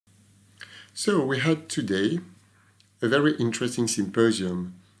So we had today a very interesting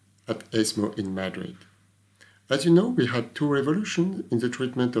symposium at ESMO in Madrid. As you know, we had two revolutions in the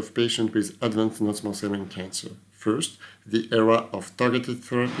treatment of patients with advanced non-small cell lung cancer. First, the era of targeted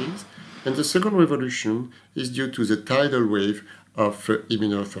therapies, and the second revolution is due to the tidal wave of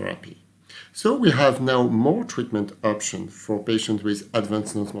immunotherapy. So we have now more treatment options for patients with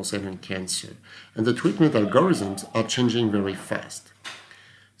advanced non-small cell lung cancer, and the treatment algorithms are changing very fast.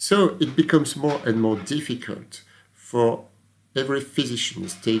 So it becomes more and more difficult for every physician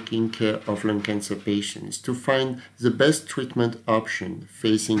taking care of lung cancer patients to find the best treatment option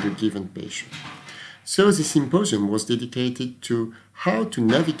facing a given patient. So the symposium was dedicated to how to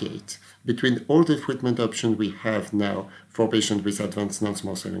navigate between all the treatment options we have now for patients with advanced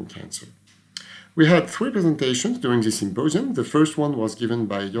non-small cell lung cancer. We had three presentations during the symposium. The first one was given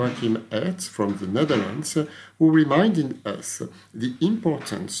by Joachim Hertz from the Netherlands, who reminded us the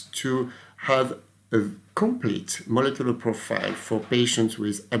importance to have a complete molecular profile for patients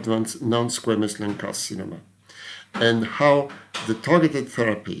with advanced non-squamous lung carcinoma, and how the targeted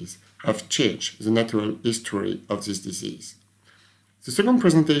therapies have changed the natural history of this disease. The second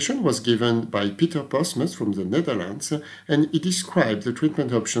presentation was given by Peter Posmus from the Netherlands, and he described the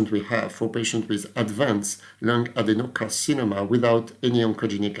treatment options we have for patients with advanced lung adenocarcinoma without any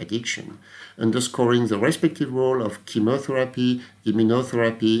oncogenic addiction, underscoring the respective role of chemotherapy,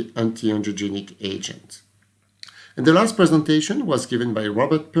 immunotherapy, anti-angiogenic agents. And the last presentation was given by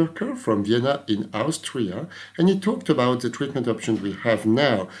Robert Perker from Vienna in Austria, and he talked about the treatment options we have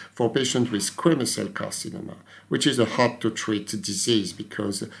now for patients with squamous cell carcinoma, which is a hard-to-treat disease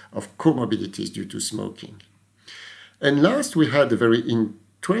because of comorbidities due to smoking. And last, we had a very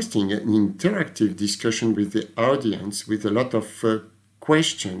interesting and interactive discussion with the audience with a lot of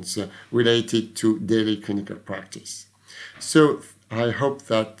questions related to daily clinical practice. So I hope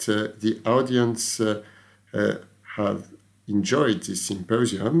that the audience have enjoyed this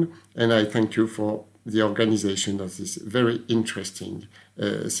symposium, and I thank you for the organization of this very interesting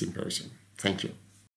symposium. Thank you.